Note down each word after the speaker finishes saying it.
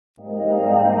Sick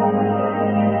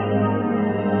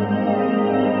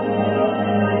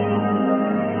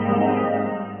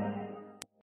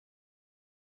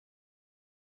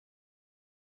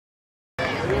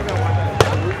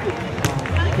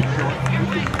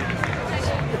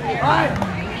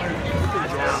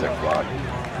block.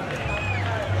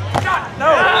 No!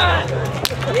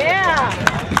 Yeah!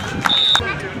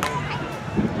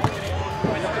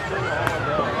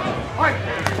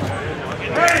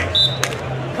 Hey!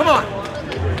 Come on!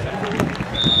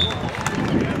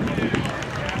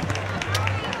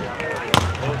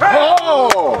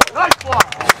 Oh! Nice block!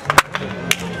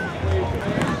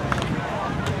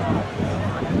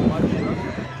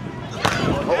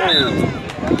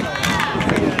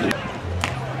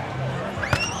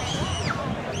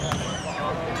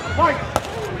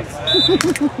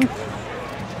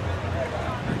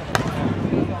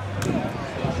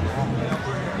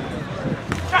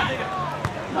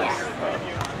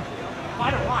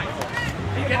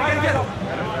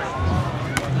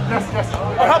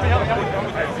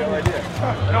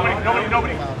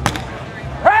 Nobody.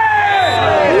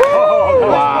 Hey!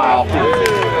 Wow.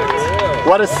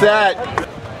 What a set.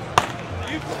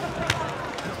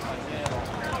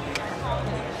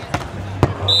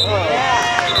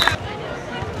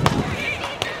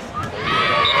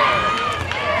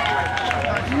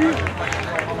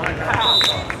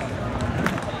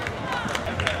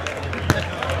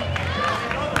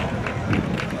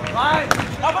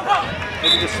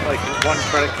 Maybe just like one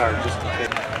credit card just to take.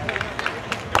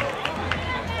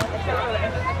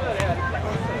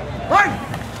 Right!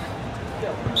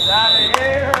 Out of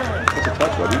here! That's a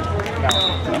touch, wasn't it? No.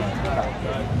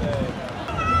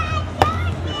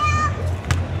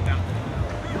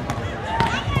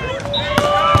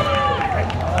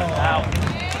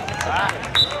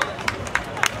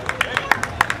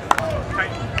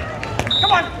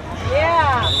 Come on!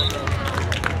 Yeah!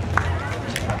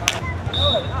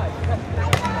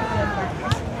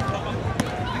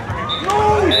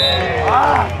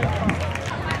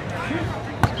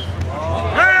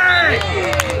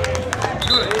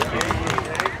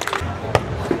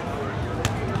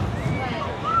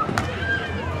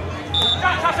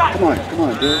 Come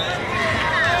on, dude.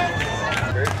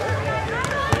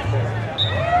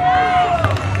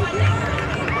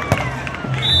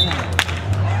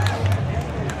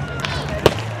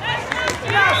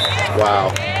 Wow.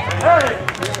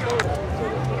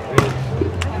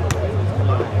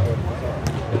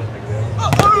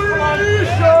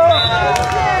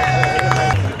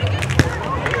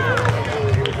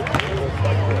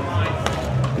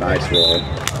 Nice roll.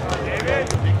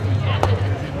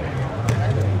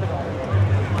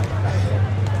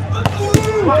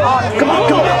 Come on. Oh! Come on!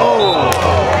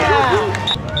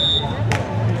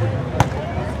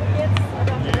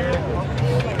 I'm here.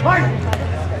 Play!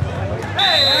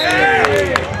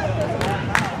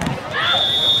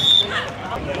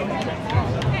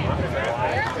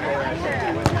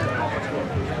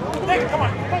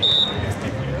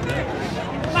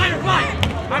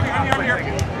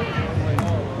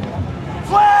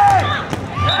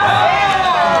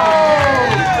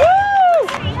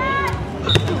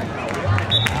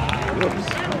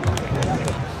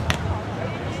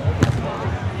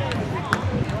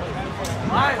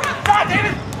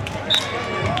 David!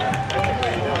 Line!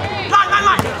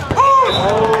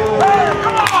 Hey,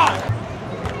 come on!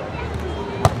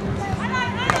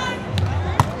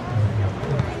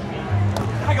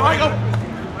 I go.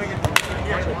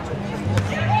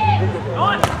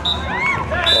 On!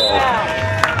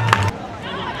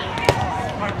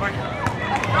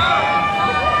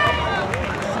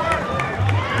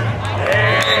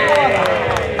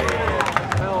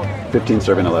 15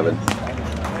 serving 11.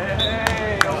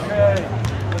 Hey, okay.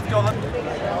 Let's go.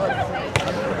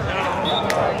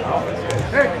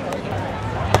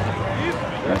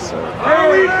 Yes, sir. There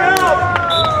we go!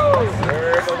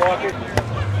 There's a walking.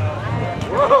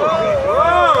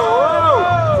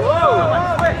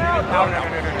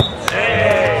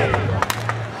 Hey!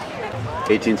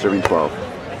 18 serving 12.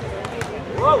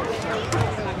 Whoa!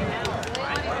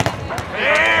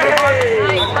 Hey!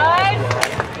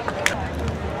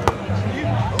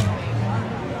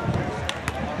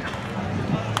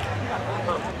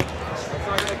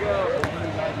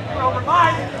 Over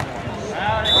mine.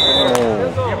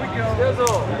 Here we go.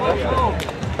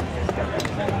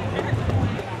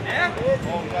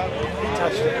 He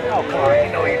touched it. Oh, come on.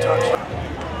 You know you touched it.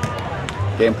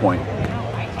 Game point.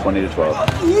 20 to 12.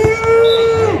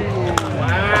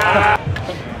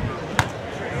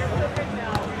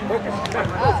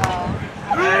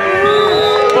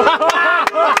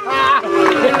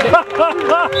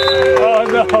 Oh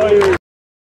no!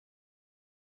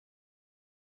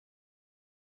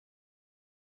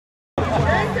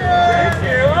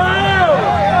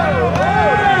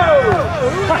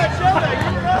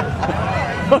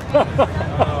 First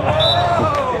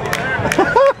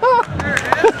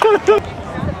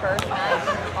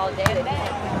time all day today.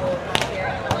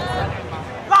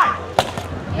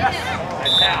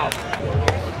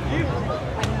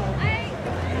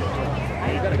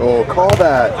 Oh, call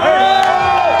that.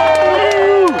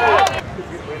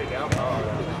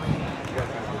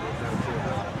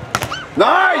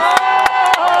 Nice!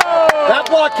 That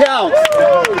block counts.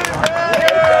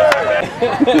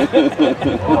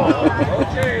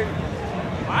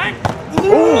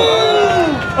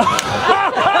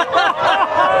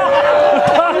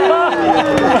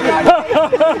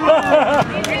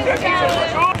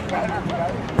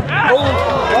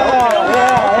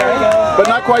 But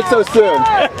not quite so soon.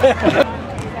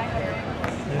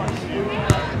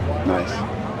 Nice.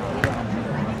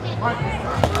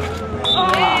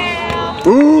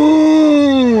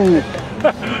 Ooh!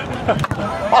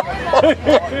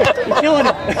 Killing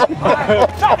it.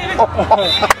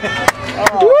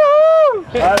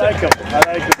 I like him. I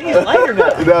like him. He's lighter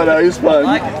now. No, he's fun. I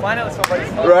like him. Find out somebody's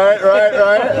fun. Right.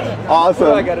 Awesome.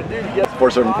 What do I gotta do to get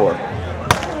 474.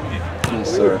 Yes,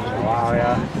 sir. Wow,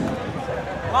 yeah.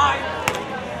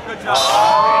 Good job. Oh.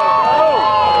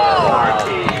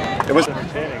 It was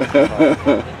nice.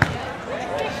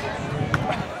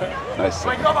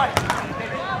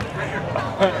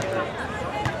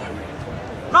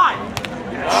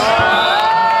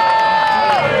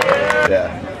 Yeah.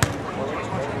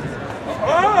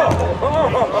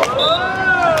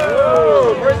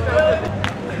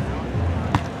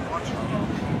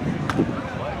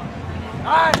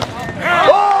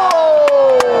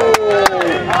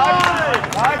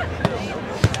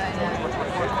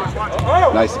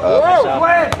 Nice up.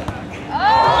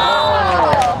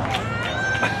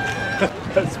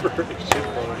 Desperation.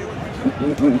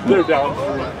 They're down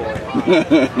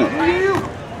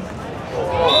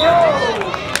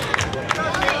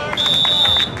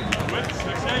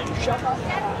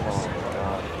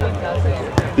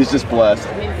He's just blessed.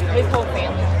 His whole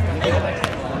family.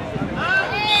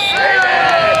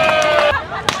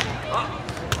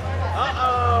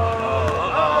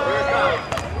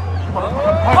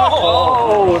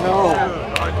 Oh no!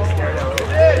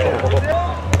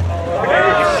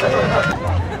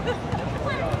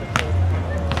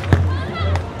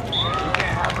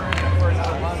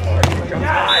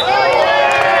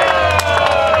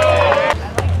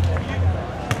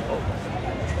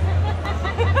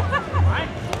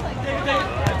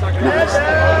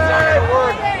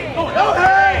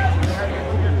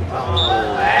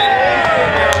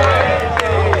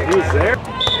 Who's there?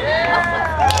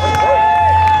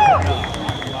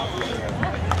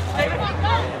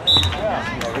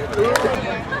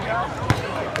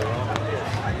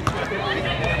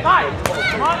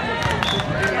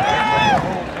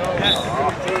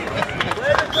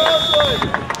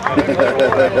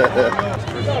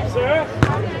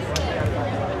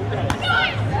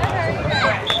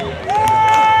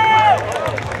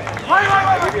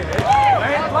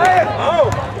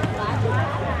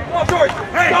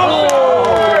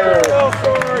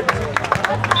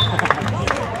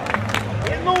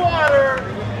 In the water.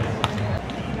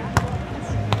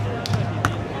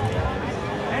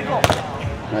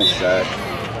 Nice shot.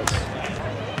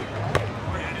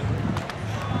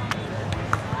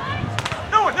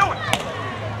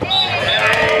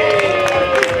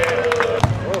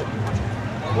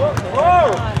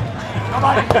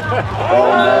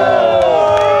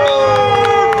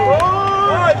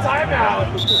 Timeout.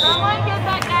 Someone get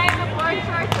that guy in the board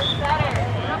shorts a setter.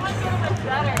 Someone get him a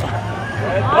setter.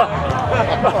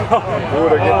 Ooh,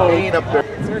 they're getting mean up there.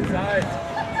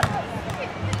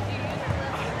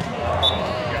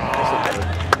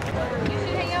 You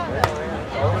should hang out with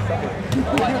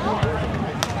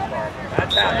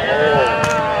That's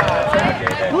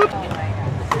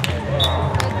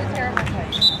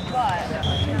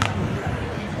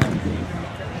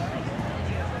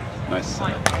Nice.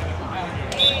 Nice.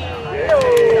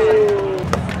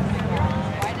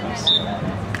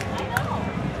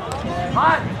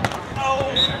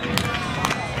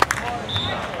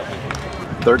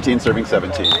 13 serving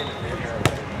 17.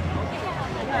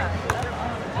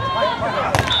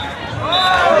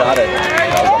 Got it.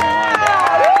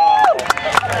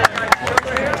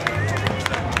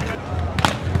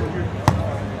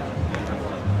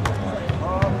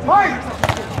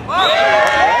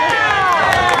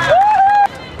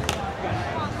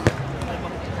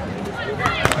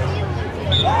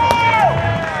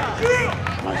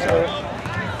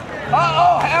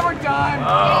 Uh-oh, hammer time!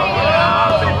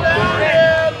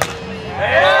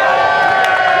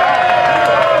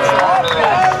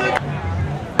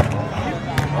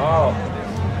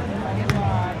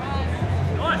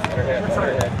 Point!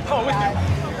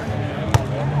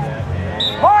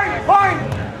 Point!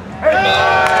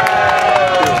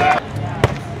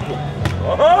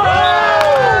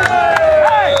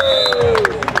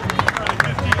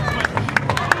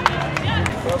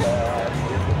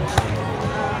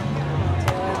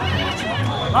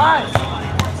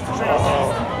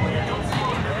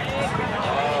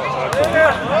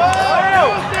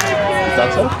 Is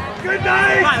that so? Good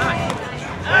night!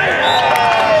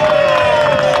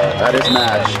 That is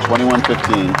match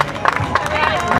 21-15.